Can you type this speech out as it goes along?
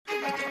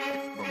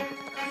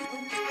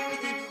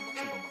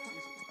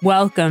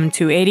Welcome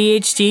to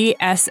ADHD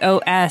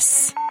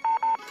SOS.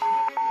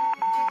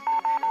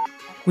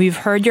 We've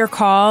heard your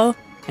call,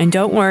 and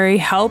don't worry,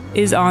 help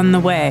is on the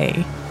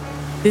way.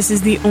 This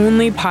is the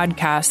only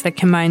podcast that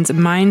combines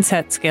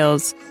mindset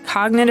skills,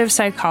 cognitive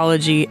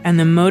psychology, and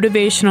the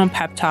motivational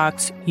pep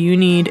talks you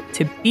need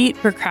to beat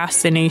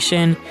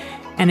procrastination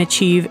and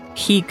achieve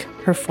peak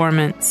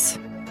performance.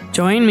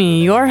 Join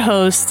me, your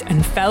host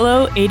and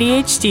fellow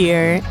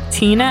ADHDer,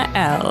 Tina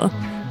L.,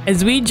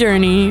 as we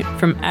journey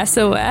from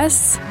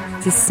SOS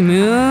to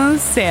smooth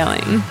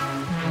sailing.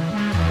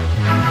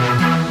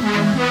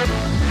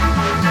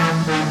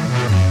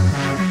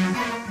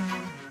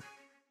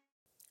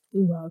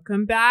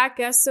 Welcome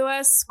back,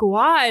 SOS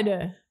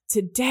Squad.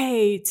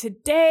 Today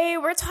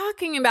we're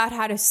talking about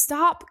how to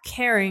stop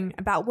caring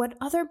about what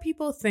other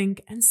people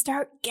think and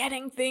start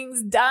getting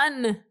things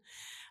done.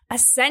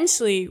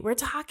 Essentially, we're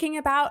talking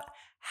about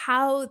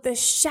how the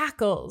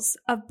shackles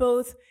of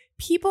both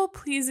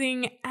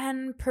people-pleasing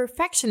and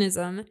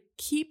perfectionism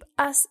keep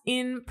us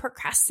in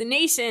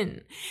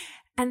procrastination,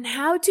 and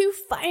how to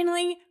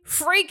finally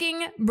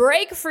freaking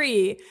break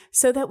free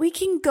so that we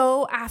can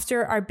go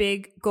after our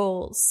big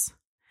goals.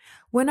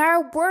 When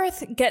our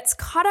worth gets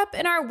caught up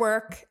in our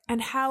work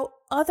and how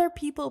other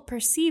people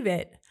perceive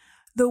it,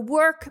 the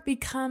work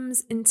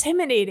becomes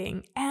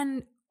intimidating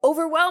and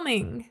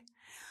overwhelming.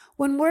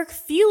 When work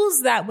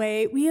feels that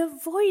way, we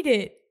avoid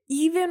it,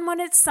 even when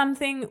it's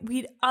something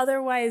we'd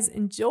otherwise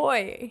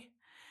enjoy.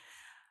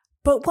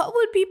 But what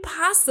would be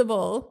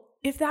possible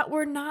if that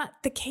were not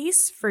the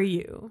case for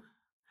you?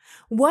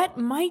 What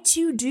might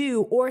you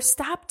do or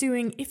stop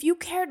doing if you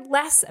cared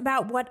less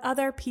about what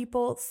other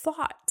people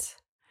thought?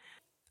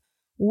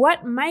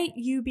 What might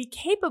you be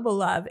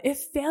capable of if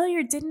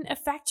failure didn't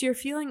affect your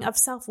feeling of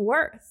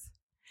self-worth?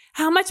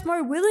 How much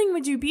more willing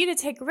would you be to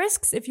take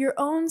risks if your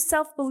own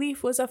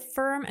self-belief was a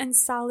firm and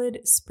solid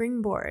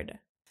springboard?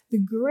 The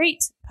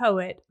great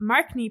poet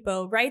Mark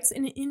Nepo writes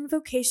an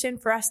invocation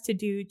for us to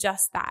do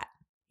just that.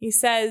 He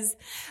says,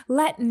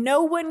 "Let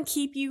no one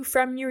keep you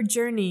from your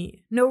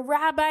journey, no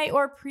rabbi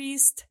or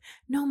priest,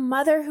 no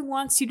mother who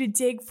wants you to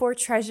dig for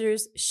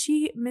treasures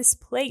she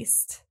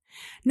misplaced,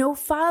 no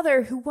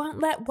father who won't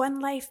let one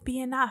life be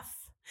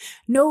enough,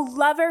 no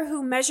lover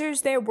who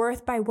measures their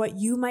worth by what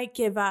you might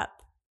give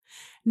up,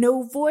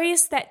 no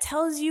voice that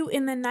tells you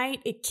in the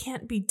night it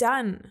can't be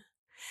done.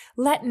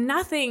 Let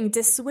nothing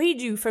dissuade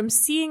you from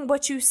seeing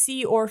what you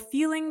see or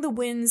feeling the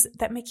winds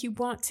that make you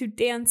want to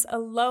dance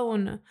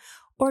alone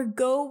or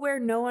go where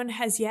no one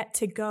has yet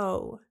to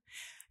go.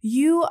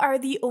 You are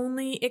the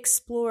only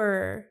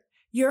explorer,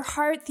 your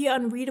heart the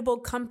unreadable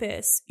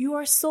compass,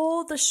 your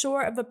soul the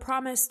shore of a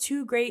promise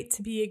too great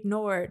to be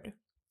ignored."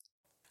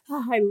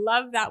 Oh, I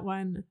love that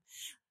one.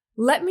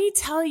 Let me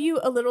tell you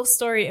a little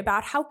story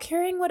about how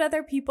caring what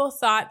other people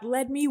thought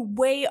led me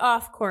way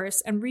off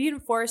course and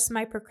reinforced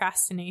my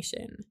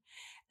procrastination.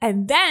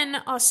 And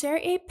then I'll share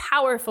a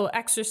powerful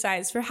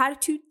exercise for how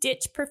to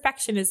ditch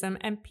perfectionism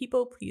and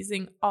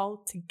people-pleasing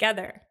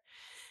altogether.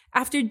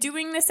 After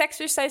doing this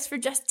exercise for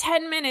just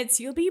 10 minutes,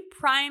 you'll be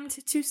primed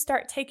to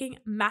start taking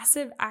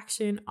massive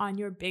action on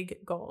your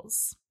big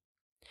goals.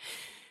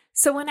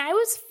 So when I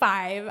was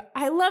 5,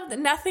 I loved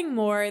nothing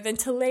more than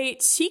to lay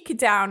cheek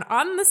down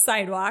on the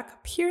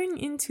sidewalk, peering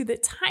into the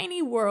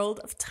tiny world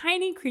of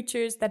tiny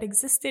creatures that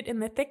existed in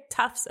the thick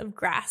tufts of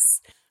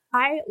grass.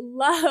 I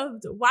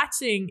loved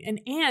watching an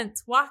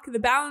ant walk the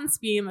balance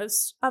beam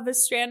of a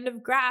strand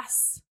of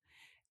grass,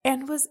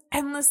 and was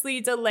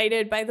endlessly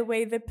delighted by the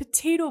way the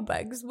potato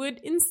bugs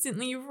would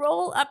instantly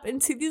roll up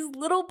into these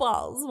little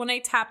balls when I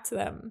tapped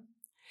them.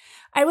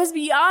 I was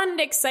beyond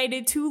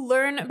excited to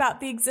learn about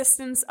the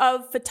existence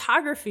of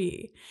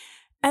photography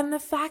and the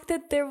fact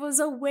that there was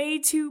a way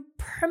to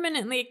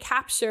permanently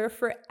capture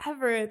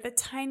forever the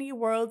tiny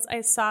worlds I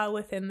saw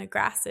within the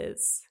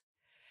grasses.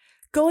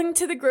 Going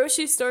to the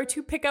grocery store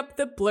to pick up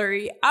the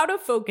blurry,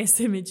 out-of-focus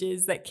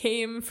images that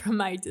came from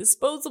my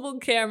disposable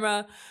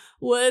camera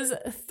was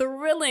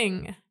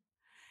thrilling.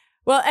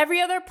 While every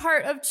other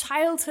part of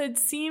childhood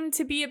seemed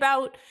to be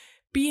about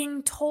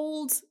being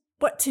told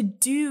what to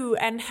do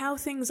and how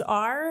things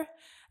are,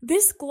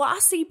 this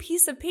glossy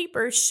piece of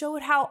paper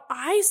showed how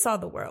I saw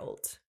the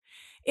world.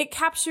 It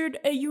captured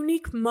a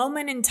unique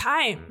moment in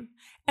time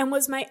and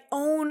was my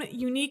own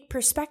unique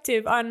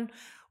perspective on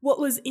what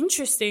was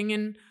interesting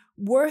and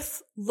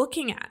worth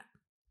looking at.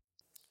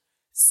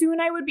 Soon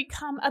I would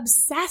become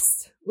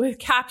obsessed with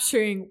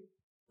capturing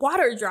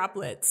water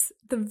droplets,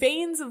 the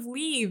veins of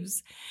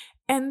leaves,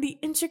 and the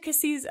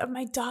intricacies of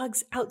my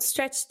dog's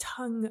outstretched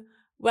tongue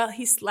while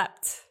he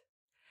slept.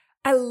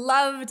 I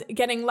loved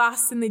getting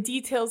lost in the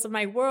details of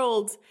my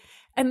world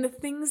and the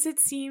things it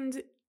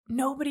seemed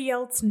nobody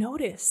else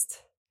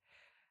noticed.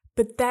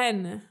 But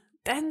then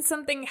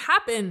something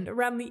happened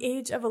around the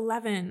age of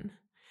 11.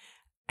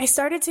 I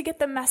started to get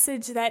the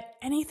message that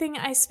anything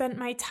I spent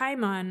my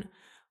time on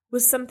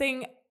was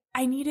something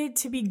I needed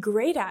to be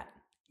great at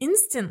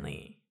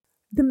instantly.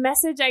 The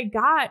message I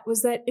got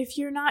was that if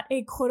you're not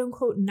a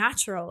quote-unquote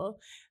natural,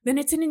 then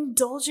it's an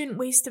indulgent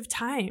waste of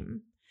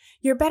time.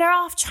 You're better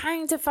off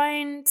trying to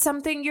find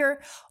something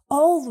you're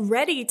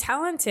already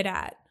talented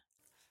at.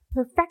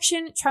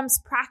 Perfection trumps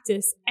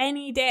practice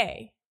any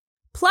day.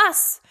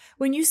 Plus,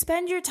 when you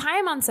spend your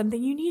time on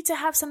something, you need to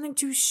have something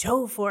to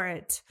show for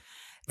it.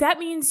 That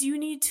means you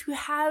need to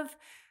have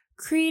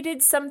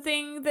created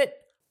something that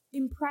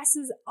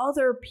impresses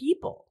other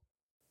people.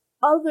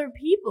 Other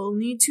people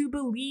need to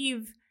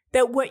believe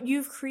that what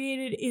you've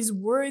created is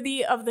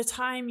worthy of the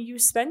time you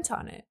spent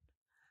on it.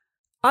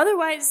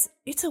 Otherwise,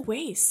 it's a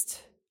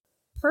waste.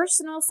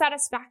 Personal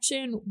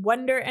satisfaction,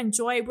 wonder, and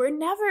joy were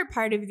never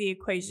part of the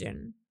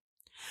equation.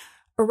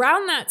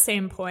 Around that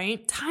same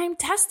point, time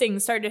testing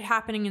started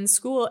happening in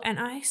school, and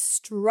I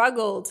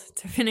struggled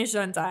to finish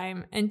on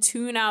time and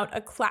tune out a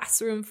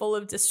classroom full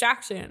of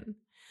distraction.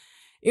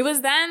 It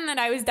was then that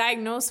I was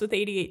diagnosed with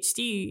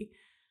ADHD,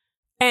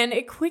 and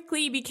it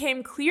quickly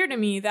became clear to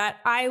me that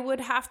I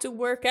would have to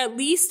work at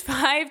least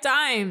 5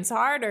 times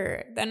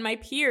harder than my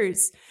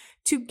peers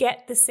to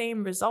get the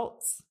same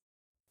results.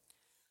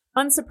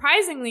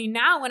 Unsurprisingly,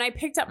 now when I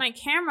picked up my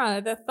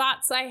camera, the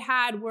thoughts I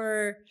had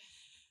were,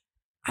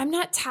 I'm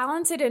not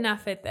talented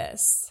enough at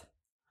this.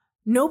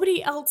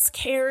 Nobody else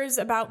cares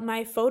about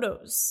my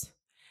photos.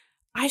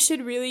 I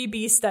should really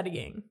be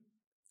studying.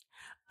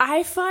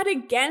 I fought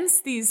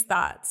against these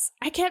thoughts.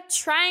 I kept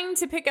trying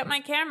to pick up my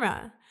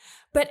camera,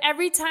 but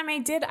every time I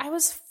did, I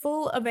was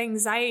full of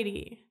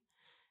anxiety.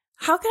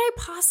 How could I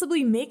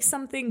possibly make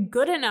something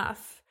good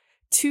enough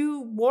to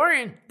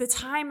warrant the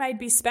time I'd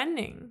be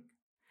spending?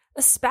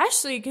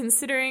 Especially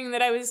considering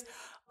that I was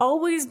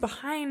always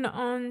behind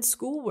on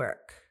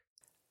schoolwork.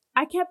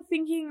 I kept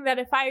thinking that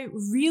if I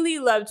really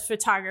loved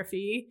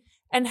photography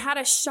and had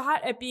a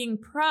shot at being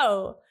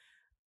pro,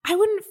 I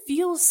wouldn't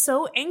feel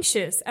so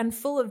anxious and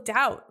full of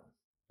doubt.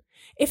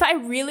 If I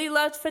really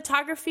loved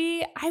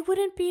photography, I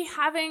wouldn't be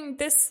having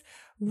this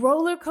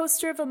roller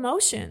coaster of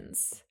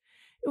emotions.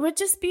 It would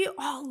just be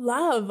all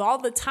love all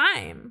the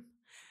time.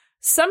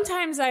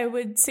 Sometimes I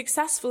would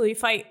successfully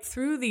fight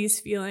through these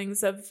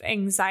feelings of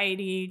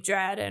anxiety,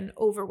 dread, and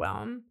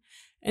overwhelm,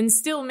 and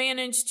still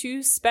manage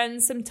to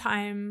spend some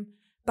time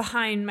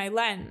behind my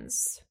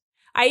lens.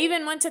 I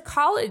even went to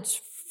college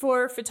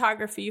for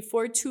photography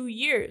for 2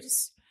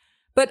 years,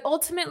 but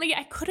ultimately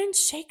I couldn't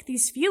shake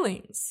these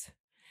feelings.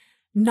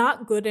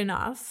 Not good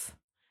enough,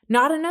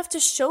 not enough to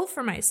show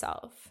for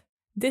myself.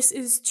 This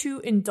is too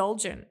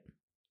indulgent.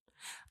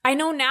 I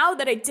know now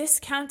that I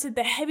discounted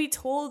the heavy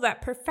toll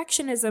that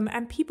perfectionism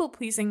and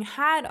people-pleasing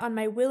had on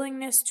my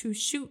willingness to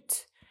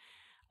shoot.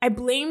 I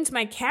blamed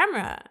my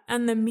camera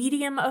and the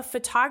medium of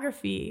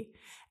photography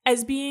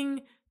as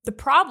being the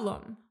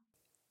problem,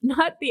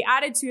 not the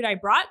attitude I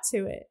brought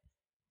to it.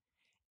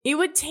 It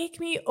would take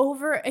me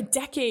over a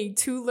decade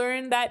to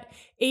learn that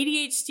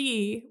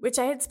ADHD, which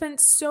I had spent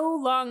so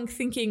long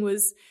thinking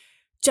was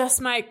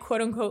just my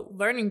quote-unquote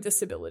learning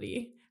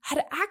disability,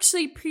 had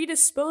actually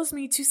predisposed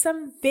me to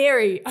some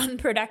very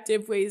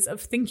unproductive ways of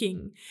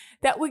thinking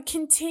that would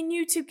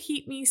continue to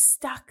keep me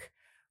stuck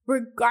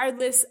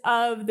regardless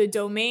of the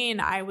domain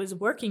I was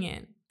working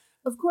in.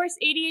 Of course,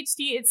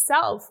 ADHD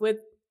itself, with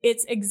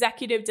its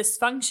executive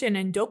dysfunction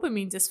and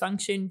dopamine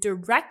dysfunction,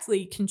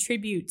 directly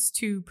contributes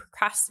to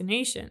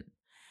procrastination.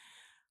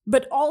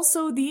 But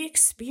also the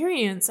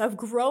experience of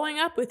growing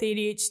up with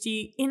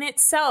ADHD in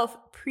itself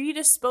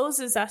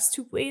predisposes us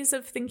to ways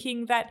of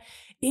thinking that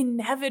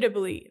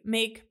inevitably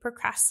make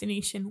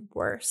procrastination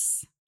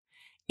worse.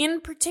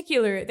 In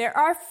particular, there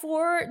are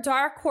 4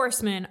 dark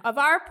horsemen of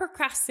our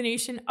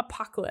procrastination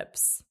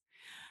apocalypse.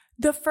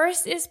 The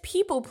first is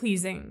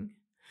people-pleasing.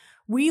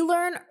 We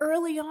learn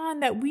early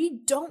on that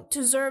we don't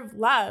deserve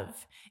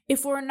love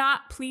if we're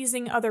not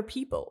pleasing other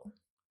people.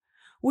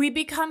 We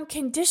become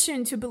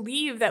conditioned to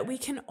believe that we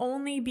can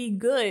only be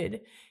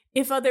good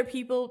if other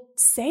people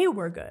say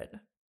we're good.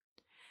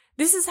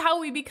 This is how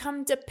we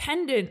become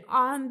dependent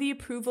on the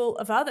approval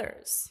of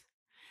others.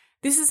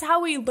 This is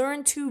how we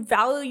learn to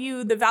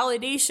value the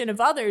validation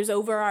of others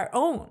over our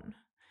own.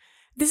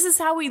 This is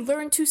how we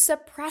learn to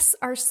suppress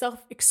our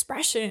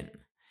self-expression.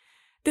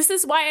 This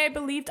is why I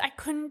believed I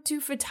couldn't do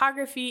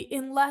photography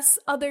unless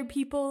other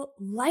people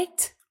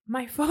liked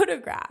my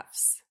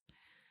photographs.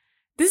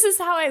 This is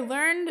how I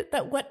learned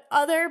that what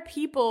other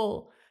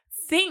people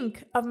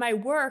think of my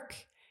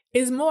work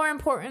is more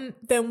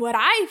important than what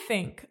I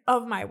think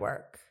of my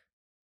work.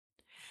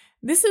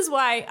 This is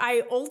why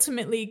I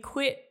ultimately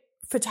quit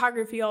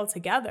photography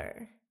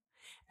altogether.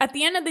 At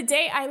the end of the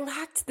day, I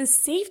lacked the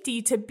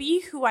safety to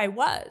be who I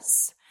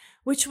was,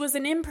 which was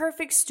an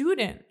imperfect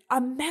student,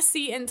 a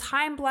messy and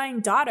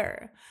time-blind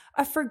daughter,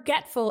 a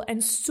forgetful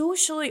and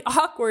socially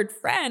awkward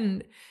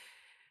friend.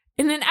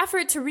 In an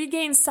effort to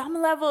regain some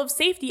level of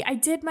safety, I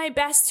did my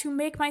best to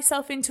make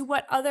myself into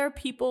what other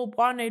people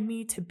wanted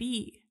me to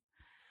be.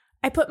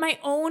 I put my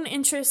own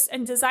interests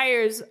and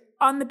desires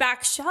on the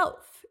back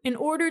shelf in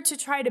order to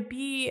try to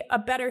be a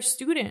better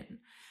student,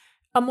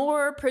 a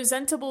more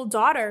presentable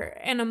daughter,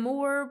 and a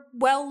more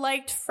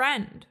well-liked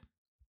friend.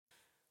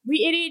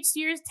 We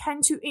ADHDers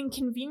tend to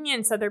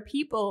inconvenience other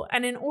people,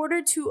 and in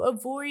order to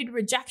avoid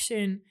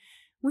rejection,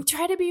 We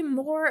try to be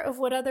more of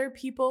what other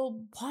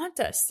people want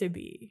us to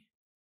be.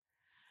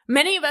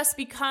 Many of us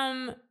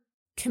become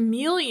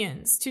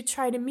chameleons to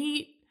try to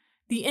meet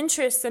the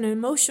interests and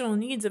emotional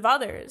needs of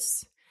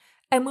others.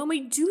 And when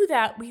we do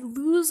that, we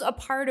lose a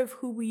part of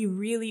who we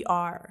really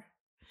are.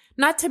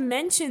 Not to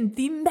mention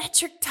the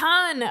metric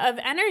ton of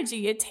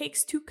energy it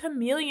takes to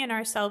chameleon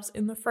ourselves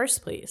in the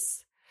first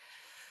place.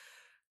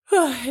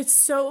 It's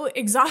so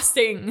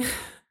exhausting.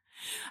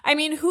 I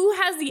mean, who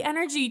has the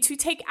energy to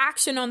take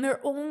action on their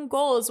own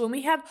goals when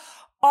we have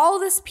all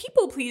this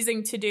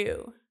people-pleasing to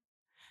do?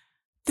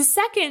 The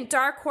second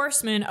dark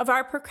horseman of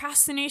our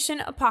procrastination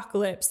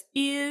apocalypse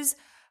is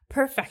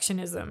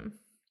perfectionism.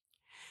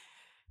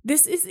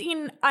 This is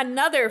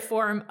another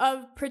form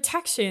of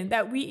protection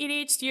that we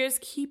ADHDers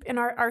keep in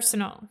our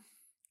arsenal.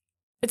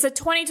 It's a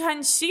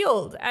 20-ton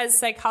shield, as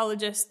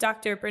psychologist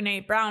Dr.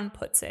 Brené Brown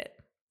puts it.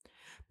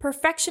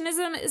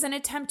 Perfectionism is an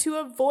attempt to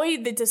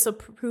avoid the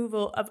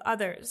disapproval of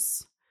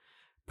others.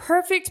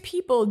 Perfect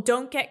people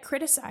don't get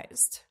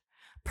criticized.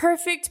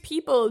 Perfect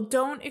people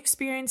don't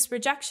experience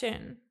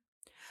rejection.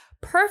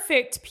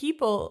 Perfect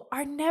people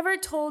are never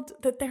told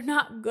that they're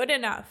not good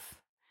enough.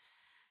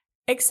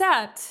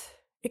 Except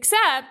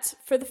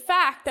for the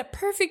fact that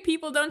perfect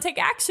people don't take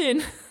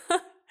action.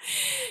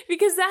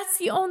 Because that's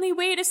the only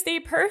way to stay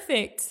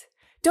perfect.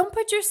 Don't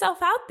put yourself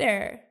out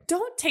there.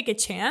 Don't take a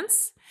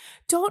chance.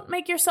 Don't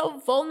make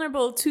yourself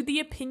vulnerable to the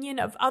opinion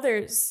of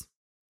others.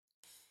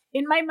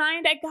 In my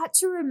mind, I got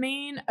to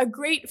remain a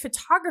great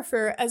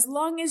photographer as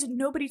long as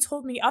nobody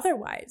told me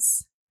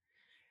otherwise.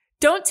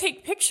 Don't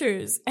take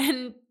pictures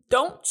and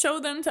don't show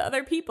them to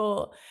other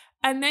people,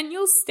 and then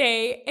you'll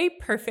stay a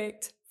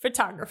perfect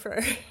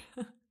photographer.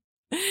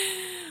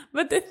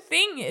 But the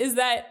thing is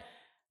that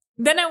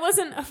then I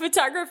wasn't a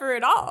photographer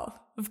at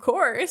all, of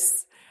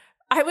course.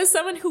 I was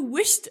someone who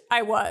wished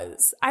I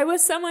was. I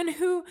was someone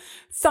who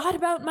thought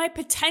about my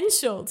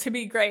potential to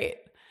be great.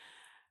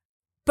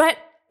 But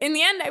in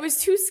the end, I was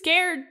too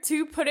scared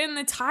to put in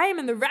the time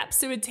and the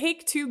reps it would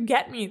take to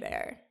get me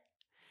there.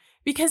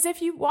 Because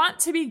if you want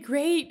to be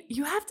great,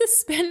 you have to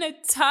spend a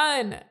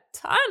ton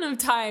of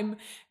time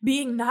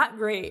being not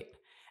great.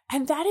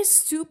 And that is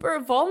super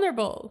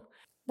vulnerable,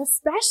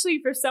 especially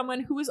for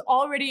someone who was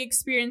already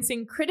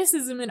experiencing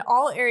criticism in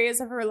all areas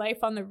of her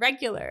life on the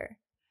regular.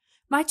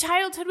 My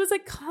childhood was a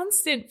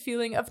constant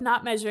feeling of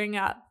not measuring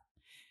up.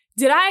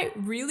 Did I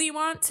really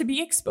want to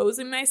be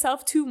exposing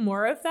myself to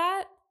more of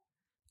that?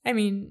 I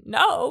mean,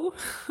 no,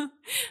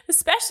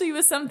 especially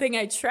with something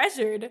I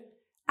treasured.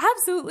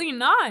 Absolutely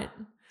not.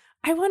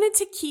 I wanted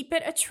to keep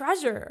it a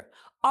treasure,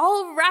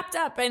 all wrapped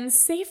up and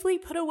safely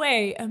put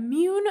away,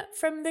 immune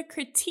from the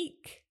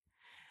critique.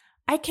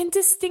 I can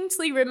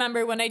distinctly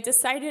remember when I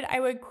decided I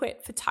would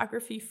quit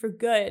photography for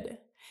good.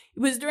 It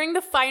was during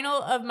the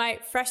final of my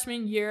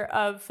freshman year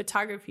of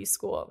photography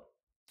school.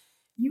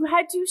 You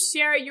had to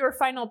share your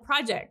final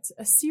project,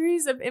 a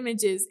series of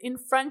images in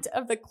front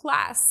of the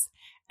class,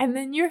 and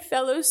then your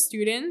fellow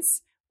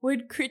students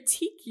would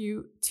critique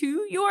you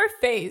to your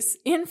face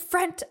in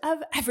front of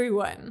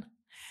everyone.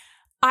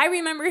 I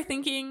remember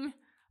thinking,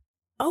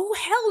 oh,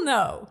 hell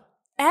no.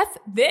 F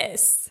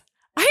this.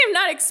 I am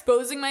not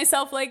exposing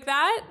myself like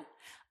that.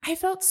 I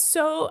felt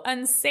so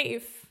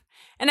unsafe.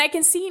 And I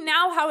can see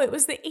now how it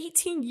was the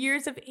 18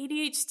 years of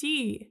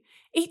ADHD,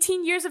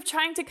 18 years of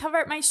trying to cover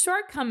up my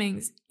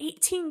shortcomings,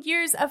 18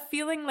 years of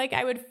feeling like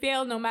I would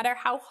fail no matter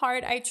how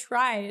hard I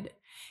tried.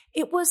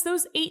 It was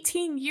those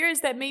 18 years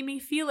that made me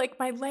feel like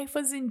my life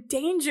was in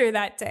danger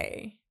that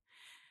day.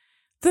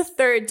 The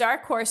third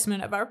dark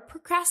horseman of our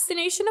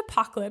procrastination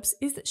apocalypse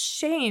is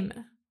shame.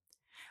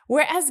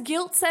 Whereas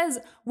guilt says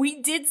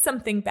we did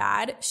something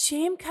bad,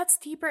 shame cuts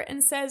deeper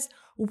and says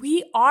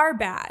we are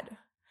bad.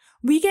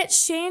 We get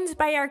shamed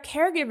by our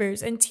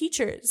caregivers and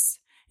teachers,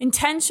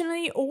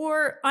 intentionally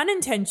or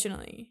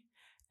unintentionally.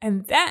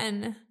 And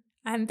then,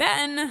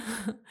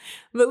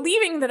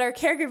 believing that our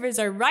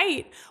caregivers are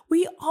right,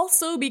 we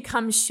also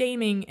become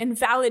shaming,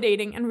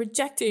 invalidating, and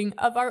rejecting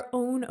of our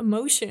own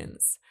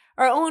emotions,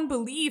 our own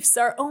beliefs,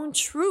 our own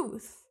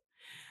truth.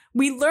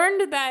 We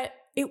learned that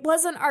it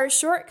wasn't our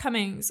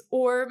shortcomings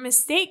or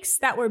mistakes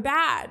that were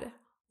bad.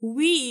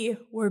 We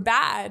were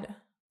bad.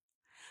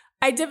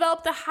 I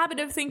developed the habit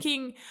of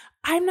thinking,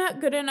 I'm not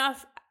good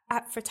enough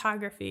at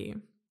photography.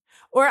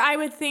 Or I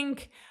would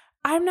think,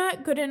 I'm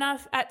not good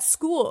enough at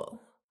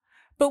school.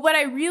 But what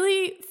I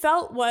really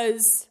felt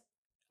was,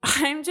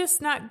 I'm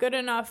just not good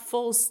enough,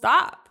 full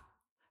stop.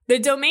 The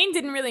domain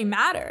didn't really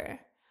matter.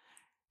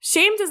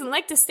 Shame doesn't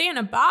like to stay in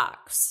a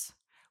box.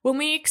 When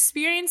we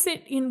experience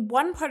it in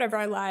one part of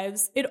our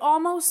lives, it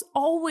almost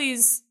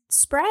always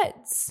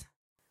spreads.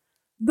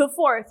 The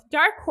fourth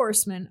dark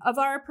horseman of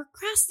our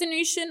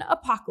procrastination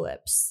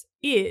apocalypse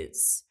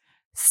is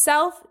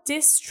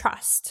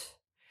self-distrust.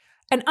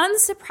 And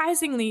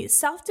unsurprisingly,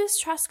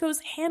 self-distrust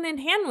goes hand in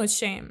hand with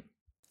shame.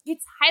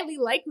 It's highly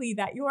likely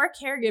that your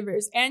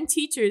caregivers and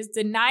teachers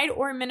denied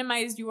or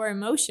minimized your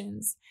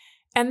emotions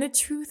and the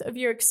truth of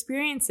your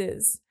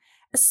experiences,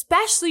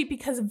 especially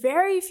because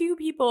very few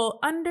people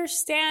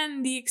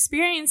understand the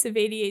experience of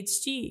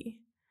ADHD.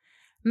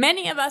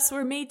 Many of us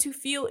were made to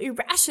feel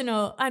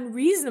irrational,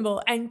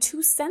 unreasonable, and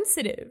too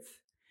sensitive.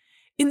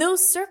 In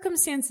those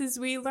circumstances,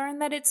 we learn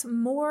that it's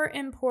more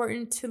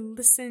important to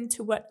listen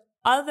to what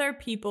other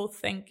people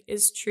think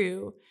is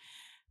true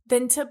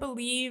than to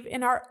believe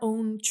in our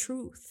own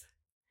truth.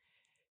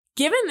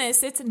 Given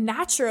this, it's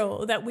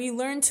natural that we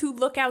learn to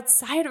look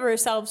outside of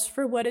ourselves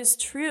for what is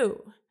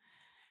true,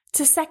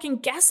 to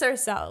second guess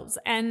ourselves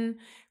and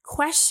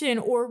question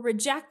or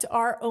reject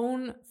our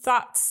own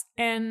thoughts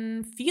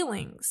and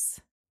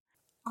feelings.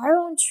 Our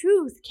own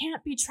truth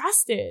can't be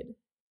trusted.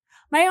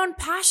 My own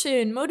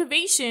passion,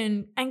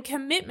 motivation, and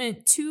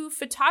commitment to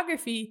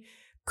photography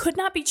could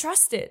not be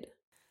trusted.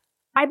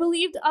 I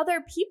believed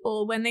other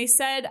people when they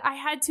said I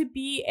had to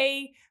be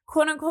a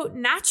quote-unquote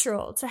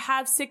natural to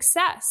have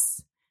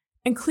success.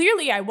 And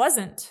clearly I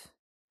wasn't.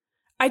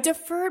 I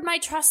deferred my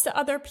trust to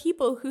other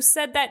people who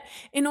said that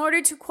in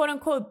order to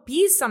quote-unquote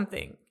be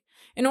something,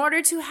 in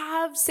order to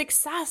have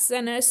success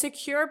and a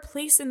secure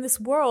place in this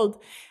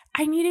world,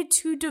 I needed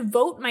to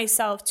devote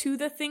myself to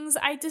the things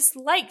I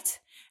disliked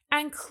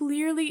and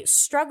clearly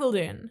struggled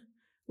in,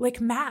 like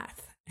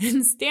math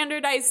and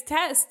standardized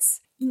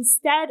tests,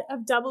 instead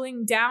of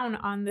doubling down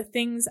on the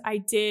things I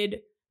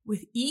did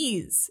with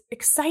ease,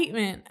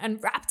 excitement,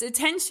 and rapt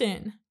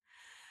attention.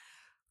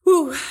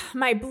 Whew,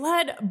 my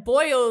blood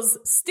boils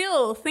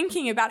still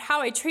thinking about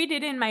how I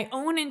traded in my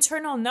own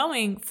internal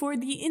knowing for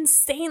the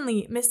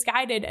insanely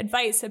misguided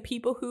advice of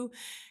people who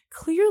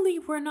clearly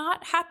were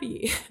not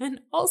happy and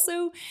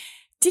also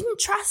didn't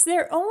trust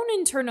their own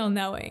internal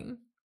knowing.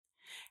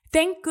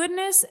 Thank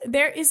goodness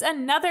there is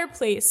another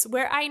place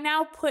where I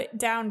now put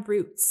down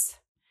roots.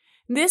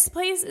 This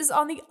place is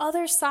on the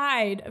other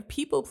side of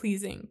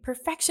people-pleasing,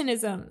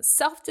 perfectionism,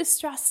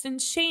 self-distrust, and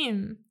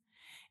shame.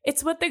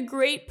 It's what the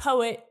great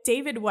poet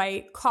David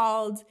Whyte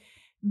called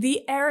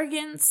the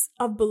arrogance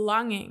of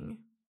belonging.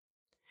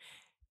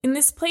 In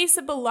this place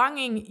of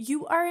belonging,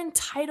 you are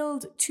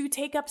entitled to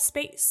take up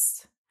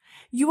space.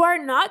 You are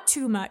not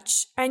too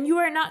much, and you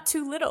are not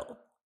too little.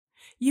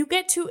 You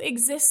get to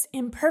exist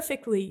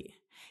imperfectly.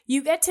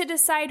 You get to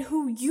decide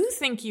who you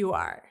think you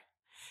are.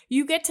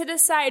 You get to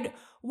decide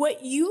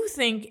what you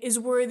think is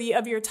worthy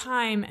of your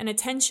time and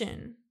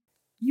attention.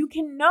 You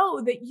can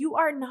know that you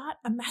are not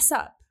a mess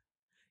up.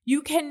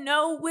 You can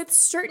know with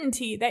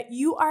certainty that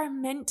you are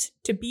meant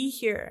to be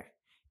here,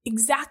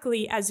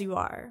 exactly as you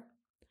are.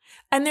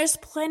 And there's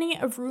plenty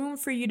of room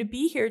for you to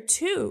be here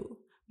too.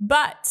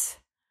 But,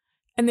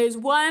 and there's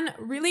one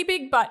really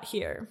big but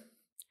here,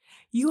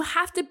 you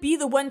have to be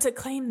the one to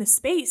claim the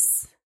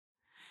space.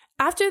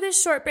 After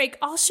this short break,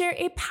 I'll share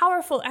a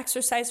powerful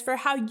exercise for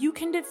how you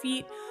can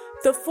defeat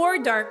the Four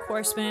Dark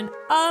Horsemen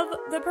of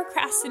the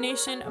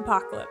Procrastination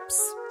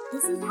Apocalypse.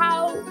 This is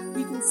how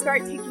we can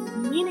start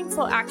taking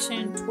meaningful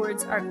action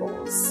towards our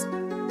goals.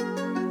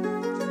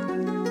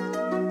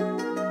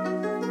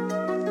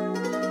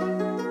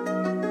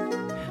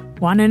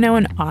 Want to know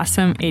an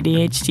awesome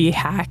ADHD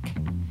hack?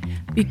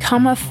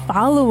 Become a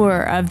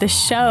follower of the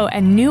show,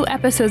 and new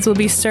episodes will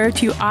be served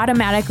to you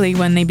automatically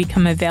when they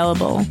become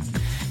available.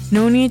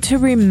 No need to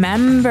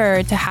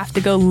remember to have to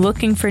go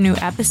looking for new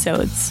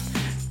episodes.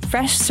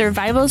 Fresh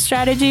survival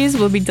strategies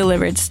will be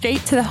delivered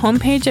straight to the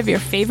homepage of your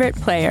favorite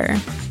player.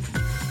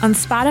 On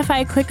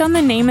Spotify, click on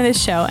the name of the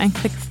show and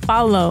click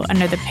follow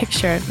under the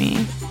picture of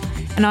me.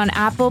 And on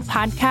Apple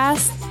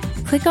Podcasts,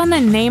 click on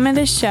the name of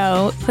the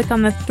show, click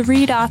on the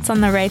 3 dots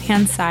on the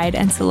right-hand side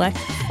and select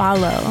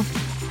follow.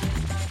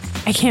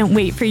 I can't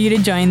wait for you to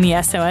join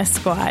the SOS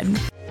Squad.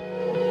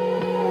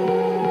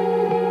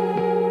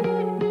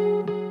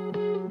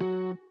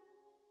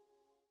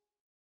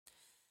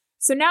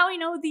 So now we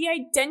know the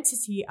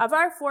identity of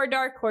our 4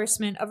 Dark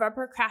Horsemen of our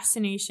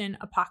procrastination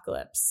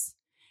apocalypse.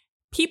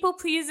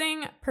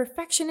 People-pleasing,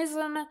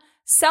 perfectionism,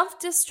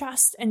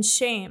 self-distrust, and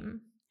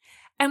shame.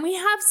 And we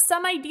have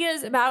some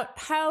ideas about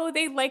how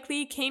they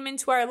likely came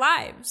into our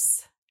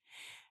lives.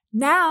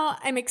 Now,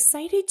 I'm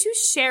excited to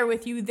share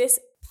with you this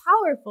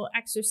powerful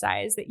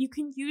exercise that you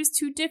can use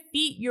to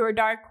defeat your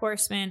Dark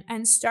Horsemen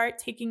and start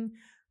taking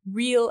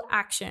real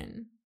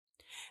action.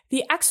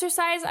 The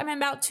exercise I'm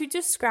about to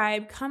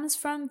describe comes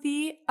from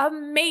the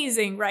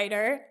amazing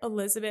writer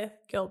Elizabeth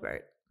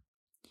Gilbert.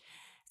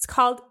 It's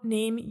called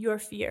Name Your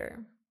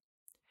Fear.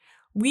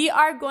 We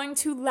are going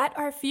to let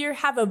our fear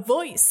have a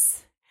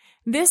voice.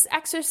 This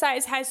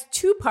exercise has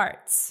 2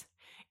 parts.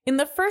 In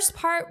the first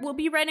part, we'll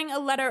be writing a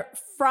letter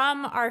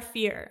from our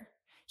fear.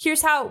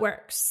 Here's how it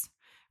works.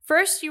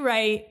 First, you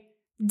write,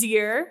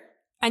 "Dear,"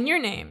 and your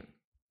name.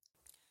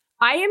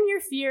 "I am your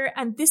fear,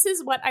 and this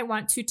is what I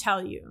want to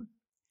tell you."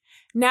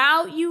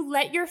 Now you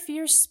let your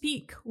fear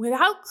speak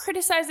without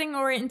criticizing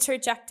or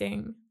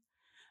interjecting.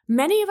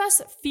 Many of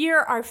us fear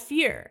our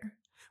fear.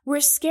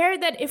 We're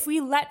scared that if we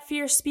let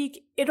fear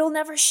speak, it'll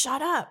never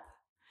shut up.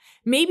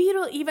 Maybe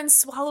it'll even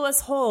swallow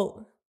us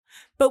whole.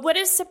 But what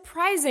is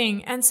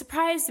surprising and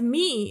surprised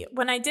me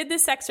when I did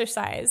this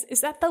exercise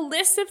is that the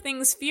list of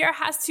things fear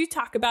has to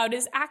talk about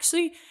is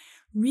actually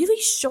really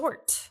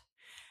short.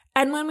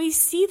 And when we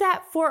see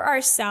that for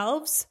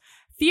ourselves,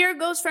 Fear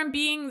goes from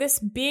being this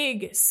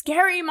big,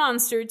 scary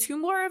monster to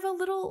more of a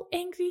little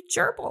angry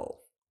gerbil.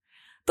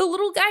 The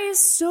little guy is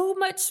so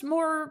much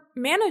more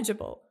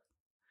manageable.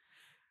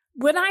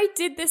 When I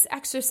did this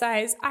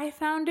exercise, I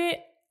found it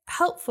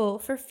helpful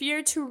for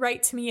fear to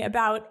write to me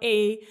about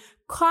a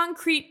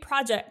concrete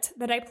project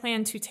that I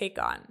plan to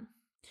take on.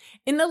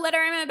 In the letter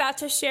I'm about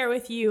to share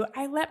with you,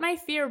 I let my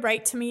fear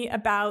write to me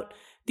about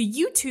the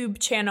YouTube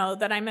channel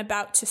that I'm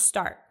about to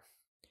start.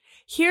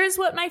 Here's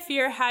what my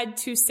fear had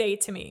to say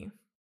to me.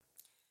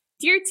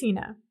 Dear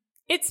Tina,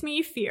 it's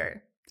me,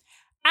 Fear.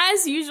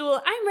 As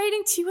usual, I'm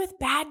writing to you with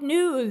bad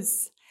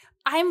news.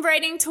 I'm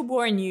writing to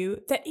warn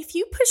you that if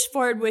you push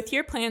forward with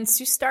your plans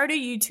to start a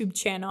YouTube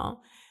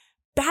channel,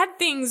 bad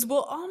things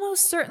will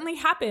almost certainly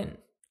happen.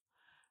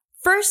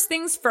 First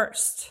things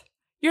first,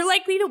 you're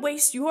likely to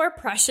waste your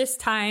precious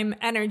time,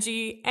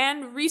 energy,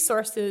 and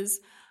resources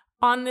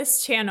on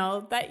this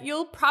channel that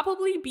you'll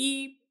probably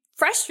be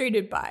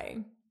frustrated by,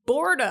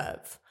 bored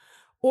of,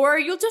 or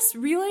you'll just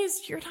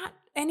realize you're not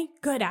any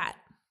good at.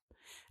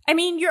 I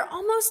mean, you're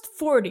almost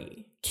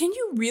 40. Can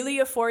you really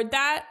afford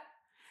that?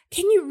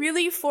 Can you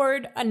really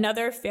afford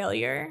another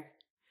failure?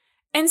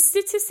 And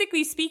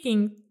statistically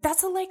speaking,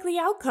 that's a likely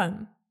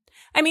outcome.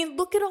 I mean,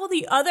 look at all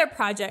the other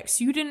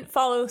projects you didn't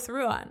follow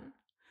through on.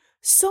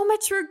 So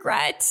much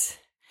regret.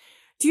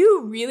 Do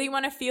you really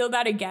want to feel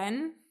that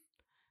again?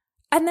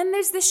 And then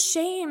there's the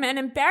shame and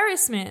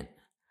embarrassment.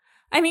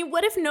 I mean,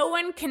 what if no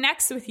one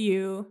connects with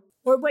you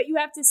or what you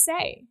have to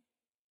say?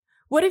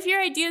 What if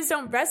your ideas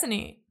don't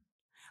resonate?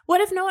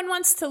 What if no one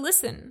wants to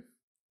listen?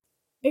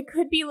 It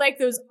could be like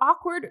those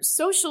awkward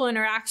social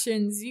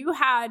interactions you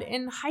had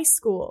in high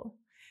school,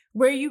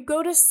 where you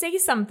go to say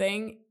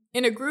something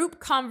in a group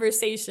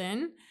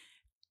conversation,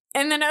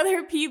 and then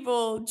other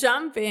people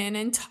jump in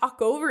and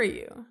talk over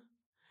you.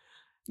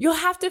 You'll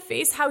have to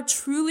face how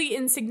truly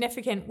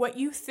insignificant what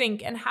you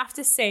think and have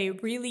to say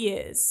really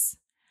is.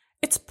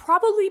 It's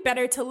probably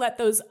better to let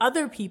those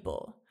other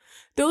people,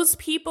 those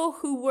people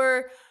who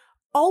were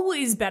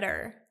always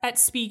better at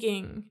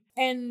speaking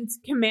and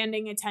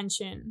commanding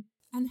attention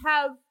and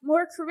have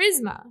more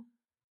charisma.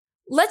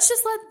 Let's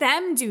just let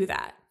them do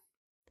that.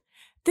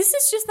 This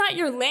is just not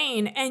your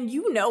lane, and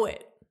you know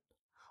it.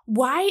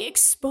 Why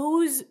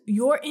expose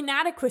your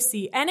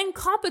inadequacy and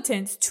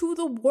incompetence to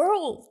the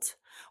world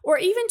or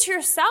even to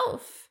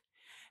yourself?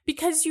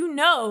 Because you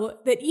know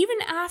that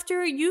even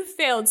after you've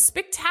failed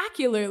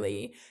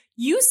spectacularly,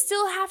 you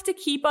still have to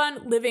keep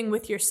on living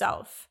with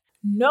yourself,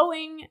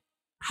 knowing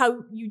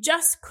how you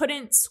just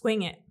couldn't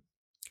swing it.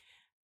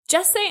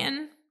 Just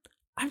saying,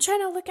 I'm trying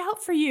to look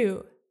out for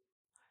you.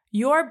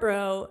 Your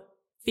bro,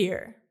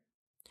 Fear.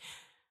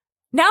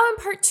 Now in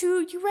part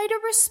 2, you write a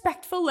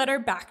respectful letter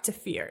back to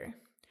Fear.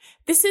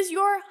 This is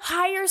your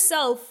higher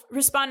self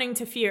responding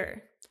to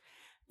Fear.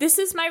 This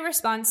is my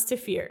response to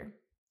Fear.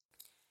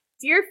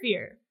 Dear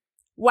Fear,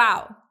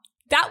 wow,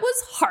 that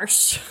was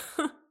harsh.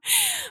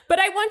 But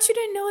I want you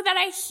to know that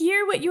I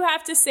hear what you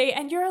have to say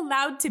and you're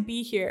allowed to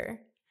be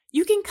here.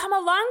 You can come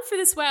along for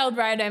this wild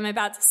ride I'm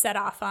about to set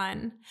off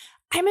on.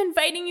 I'm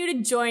inviting you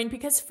to join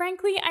because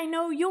frankly, I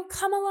know you'll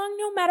come along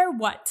no matter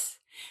what.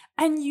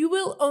 And you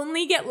will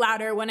only get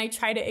louder when I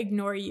try to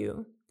ignore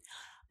you.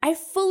 I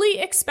fully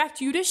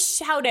expect you to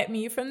shout at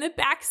me from the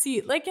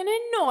backseat like an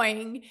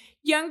annoying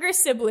younger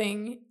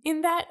sibling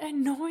in that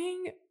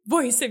annoying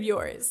voice of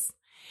yours.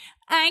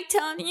 I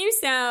told you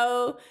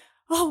so.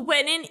 Oh,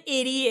 what an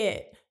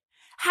idiot.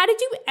 How did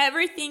you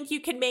ever think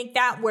you could make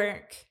that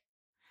work?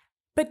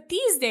 But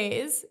these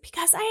days,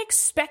 because I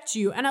expect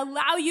you and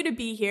allow you to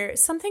be here,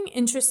 something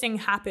interesting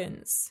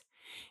happens.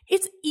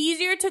 It's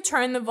easier to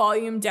turn the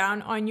volume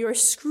down on your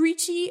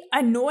screechy,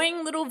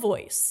 annoying little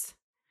voice.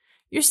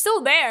 You're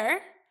still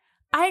there.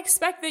 I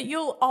expect that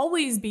you'll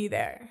always be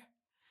there.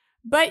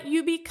 But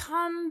you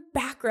become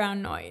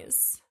background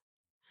noise.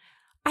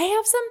 I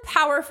have some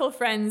powerful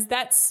friends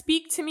that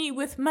speak to me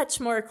with much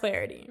more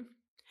clarity.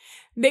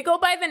 They go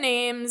by the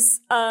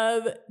names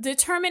of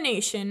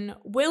determination,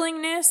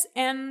 willingness,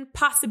 and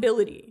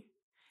possibility.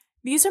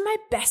 These are my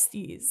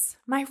besties,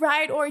 my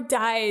ride or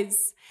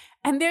dies,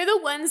 and they're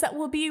the ones that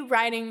will be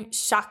riding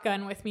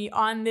shotgun with me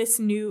on this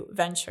new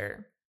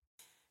venture.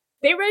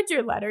 They read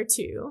your letter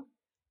too,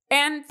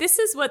 and this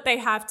is what they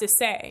have to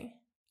say.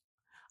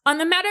 On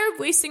the matter of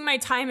wasting my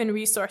time and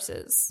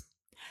resources,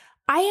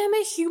 I am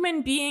a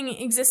human being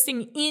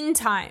existing in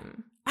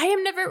time. I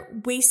am never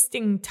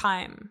wasting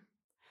time.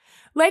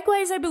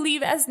 Likewise, I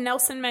believe, as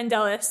Nelson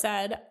Mandela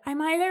said,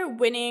 I'm either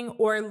winning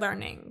or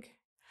learning.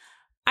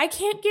 I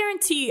can't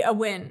guarantee a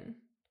win,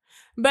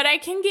 but I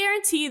can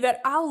guarantee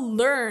that I'll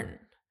learn,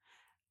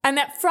 and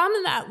that from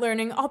that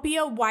learning, I'll be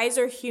a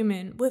wiser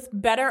human with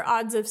better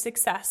odds of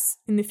success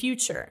in the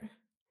future.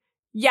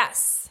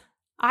 Yes,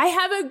 I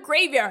have a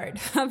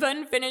graveyard of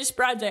unfinished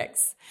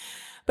projects,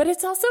 but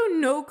it's also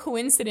no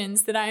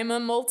coincidence that I am a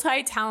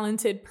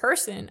multi-talented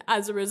person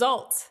as a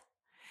result.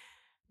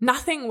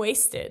 Nothing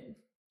wasted.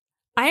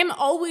 I am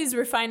always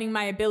refining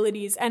my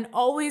abilities and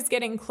always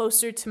getting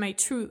closer to my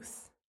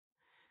truth.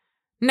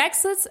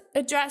 Next, let's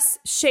address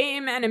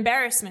shame and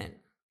embarrassment.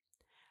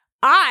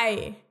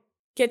 I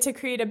get to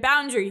create a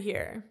boundary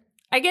here.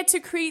 I get to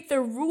create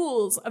the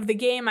rules of the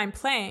game I'm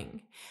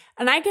playing.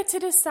 And I get to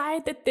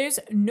decide that there's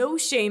no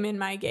shame in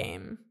my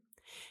game.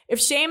 If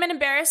shame and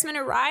embarrassment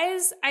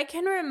arise, I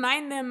can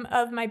remind them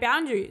of my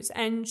boundaries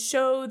and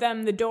show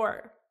them the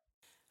door.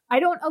 I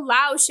don't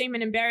allow shame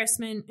and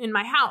embarrassment in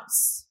my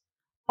house.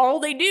 All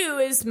they do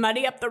is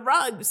muddy up the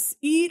rugs,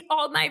 eat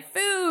all my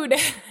food,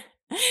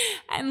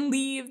 and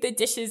leave the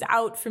dishes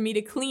out for me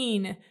to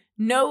clean.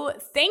 No,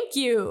 thank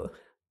you.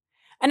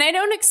 And I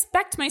don't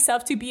expect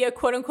myself to be a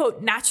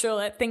quote-unquote natural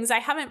at things I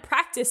haven't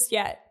practiced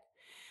yet.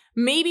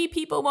 Maybe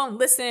people won't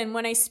listen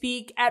when I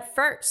speak at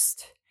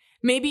first.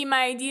 Maybe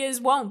my ideas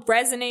won't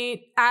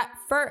resonate at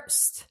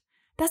first.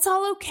 That's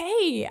all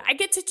okay. I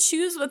get to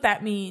choose what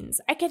that means.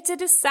 I get to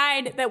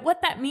decide that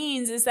what that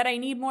means is that I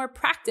need more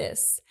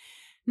practice.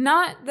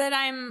 Not that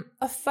I'm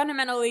a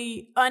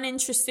fundamentally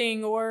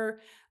uninteresting or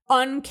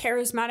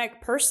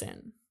uncharismatic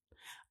person.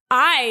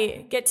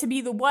 I get to be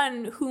the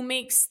one who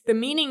makes the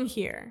meaning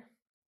here.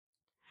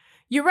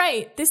 You're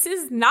right, this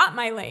is not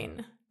my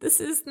lane. This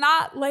is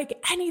not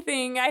like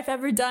anything I've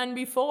ever done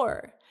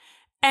before.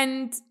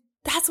 And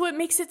that's what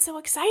makes it so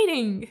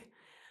exciting.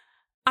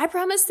 I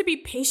promise to be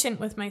patient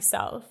with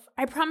myself.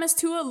 I promise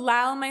to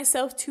allow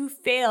myself to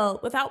fail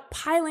without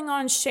piling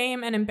on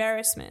shame and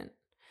embarrassment.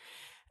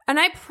 And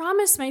I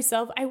promise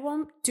myself I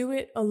won't do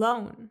it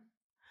alone.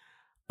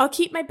 I'll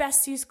keep my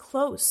besties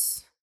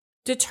close.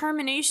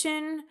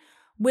 Determination,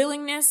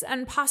 willingness,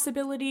 and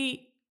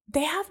possibility,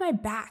 they have my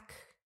back.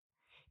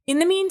 In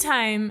the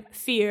meantime,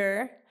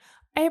 Fear,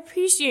 I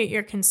appreciate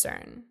your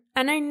concern,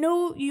 and I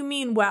know you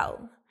mean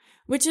well,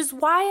 which is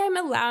why I'm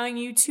allowing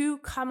you to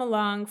come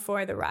along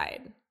for the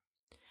ride.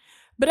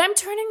 But I'm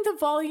turning the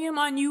volume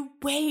on you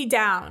way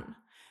down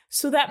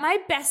so that my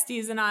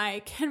besties and I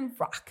can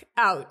rock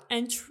out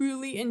and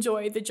truly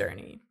enjoy the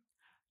journey.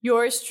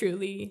 Yours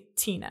truly,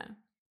 Tina.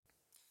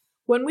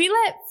 When we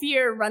let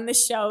fear run the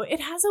show, it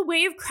has a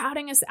way of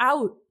crowding us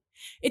out.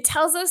 It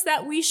tells us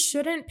that we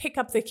shouldn't pick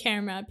up the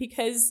camera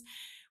because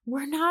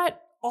we're not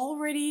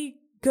already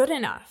good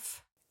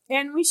enough.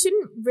 And we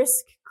shouldn't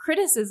risk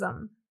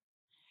criticism.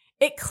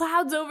 It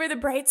clouds over the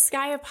bright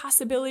sky of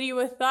possibility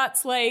with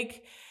thoughts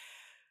like,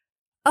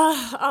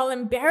 I'll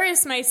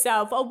embarrass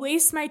myself, I'll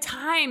waste my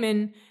time,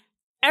 and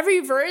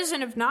every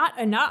version of not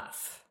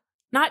enough,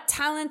 not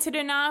talented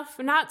enough,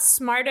 not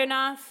smart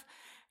enough,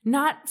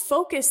 not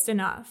focused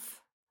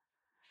enough.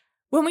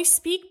 When we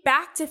speak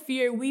back to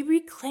fear, we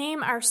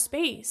reclaim our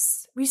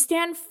space. We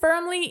stand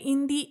firmly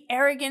in the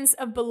arrogance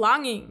of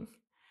belonging.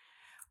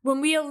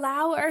 When we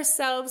allow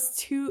ourselves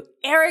to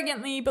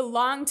arrogantly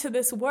belong to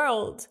this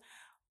world,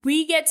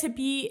 we get to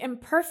be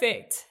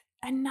imperfect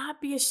and not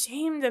be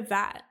ashamed of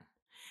that.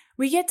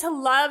 We get to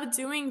love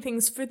doing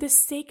things for the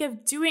sake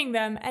of doing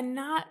them and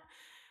not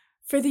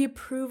for the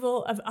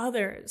approval of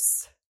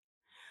others.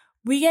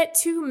 We get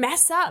to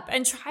mess up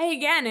and try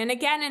again and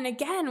again and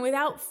again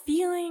without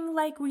feeling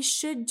like we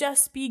should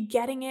just be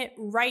getting it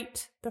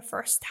right the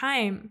first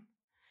time.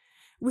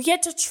 We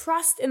get to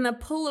trust in the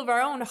pull of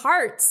our own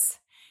hearts,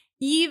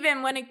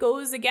 even when it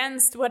goes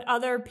against what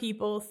other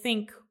people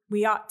think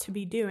we ought to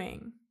be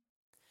doing.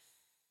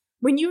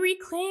 When you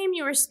reclaim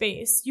your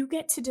space, you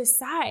get to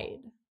decide.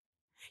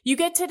 You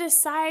get to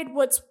decide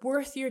what's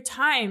worth your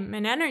time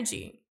and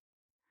energy.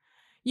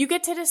 You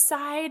get to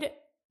decide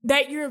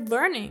that you're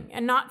learning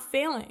and not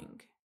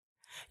failing.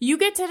 You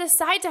get to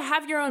decide to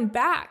have your own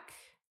back.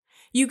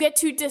 You get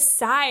to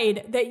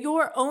decide that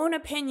your own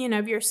opinion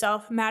of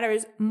yourself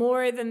matters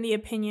more than the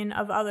opinion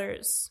of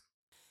others.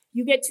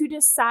 You get to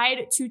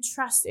decide to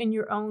trust in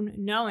your own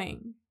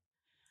knowing.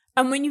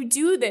 And when you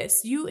do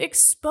this, you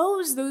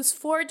expose those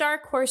 4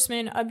 dark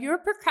horsemen of your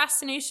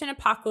procrastination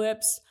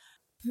apocalypse: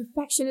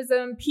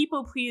 perfectionism,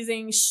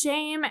 people-pleasing,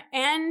 shame,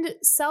 and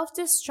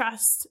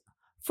self-distrust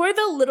for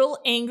the little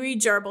angry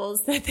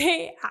gerbils that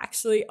they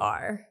actually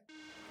are.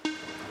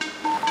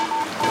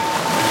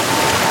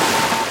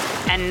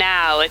 And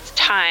now it's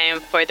time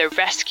for the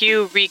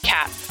rescue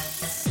recap.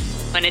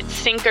 When it's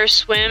sink or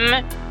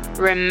swim,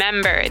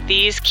 remember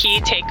these key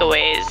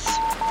takeaways.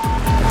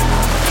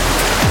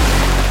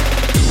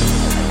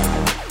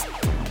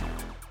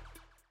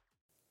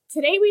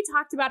 Today we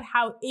talked about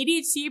how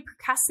ADHD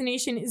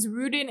procrastination is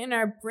rooted in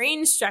our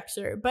brain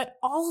structure, but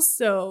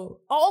also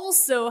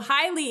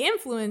highly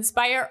influenced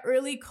by our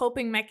early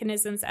coping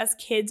mechanisms as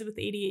kids with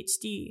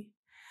ADHD.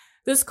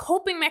 Those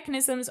coping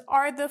mechanisms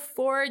are the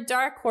 4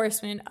 dark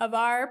horsemen of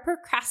our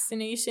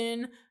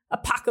procrastination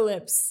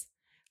apocalypse: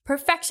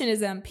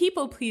 perfectionism,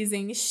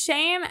 people-pleasing,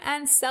 shame,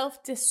 and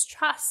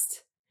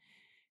self-distrust.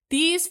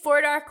 These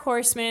 4 dark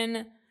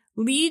horsemen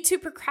lead to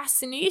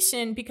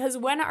procrastination because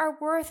when our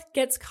worth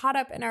gets caught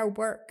up in our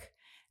work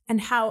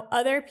and how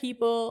other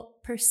people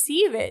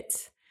perceive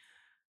it,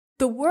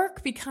 the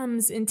work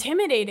becomes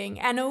intimidating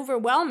and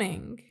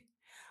overwhelming.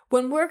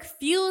 When work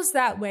feels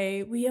that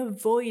way, we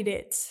avoid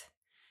it.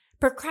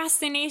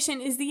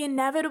 Procrastination is the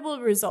inevitable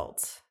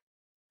result.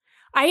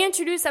 I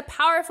introduce a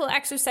powerful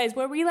exercise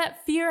where we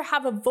let fear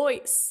have a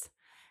voice.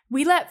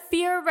 We let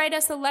fear write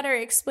us a letter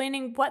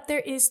explaining what there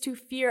is to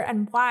fear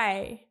and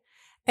why.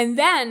 And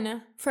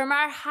then, from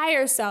our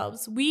higher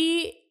selves,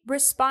 we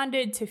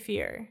responded to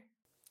fear.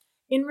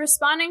 In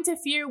responding to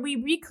fear, we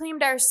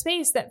reclaimed our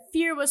space that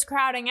fear was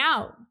crowding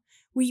out.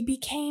 We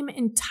became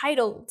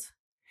entitled.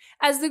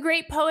 As the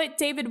great poet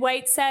David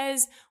Whyte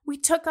says, we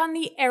took on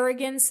the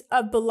arrogance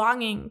of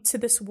belonging to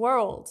this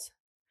world.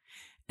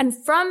 And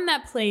from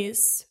that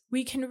place,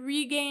 we can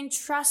regain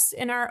trust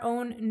in our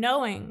own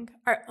knowing,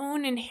 our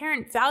own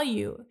inherent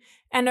value,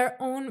 and our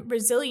own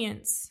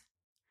resilience.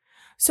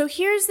 So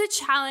here's the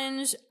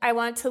challenge I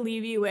want to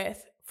leave you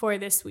with for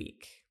this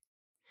week.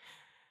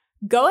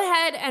 Go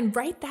ahead and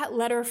write that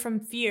letter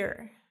from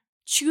fear.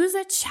 Choose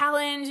a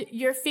challenge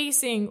you're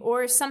facing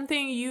or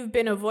something you've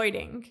been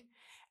avoiding,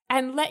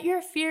 and let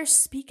your fear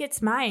speak its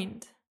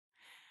mind.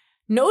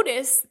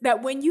 Notice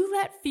that when you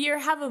let fear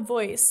have a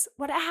voice,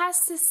 what it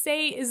has to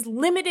say is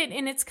limited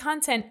in its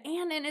content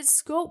and in its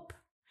scope.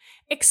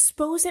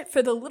 Expose it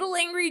for the little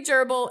angry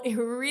gerbil it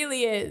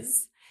really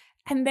is,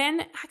 and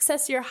then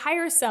access your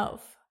higher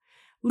self.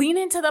 Lean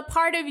into the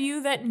part of you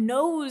that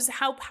knows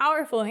how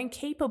powerful and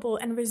capable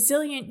and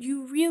resilient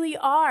you really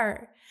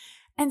are,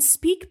 and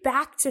speak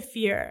back to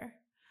fear.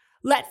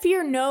 Let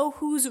fear know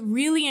who's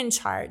really in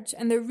charge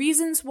and the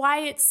reasons why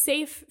it's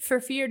safe for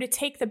fear to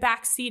take the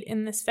back seat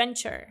in this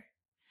venture.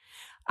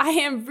 I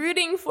am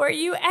rooting for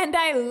you and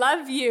I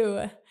love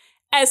you.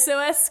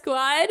 SOS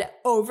Squad,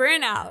 over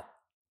and out.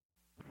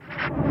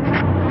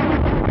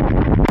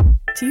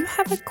 Do you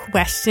have a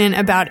question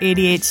about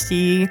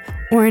ADHD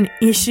or an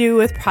issue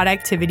with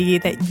productivity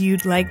that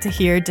you'd like to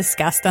hear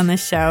discussed on the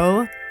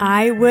show?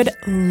 I would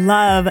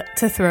love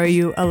to throw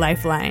you a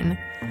lifeline.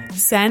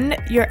 Send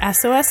your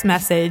SOS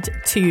message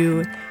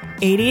to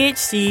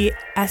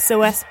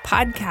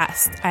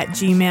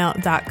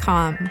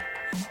ADHDSOSpodcast@gmail.com.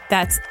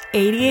 That's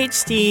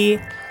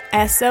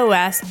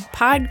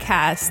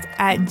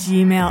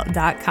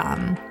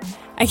ADHDSOSpodcast@gmail.com.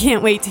 I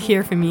can't wait to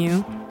hear from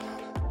you.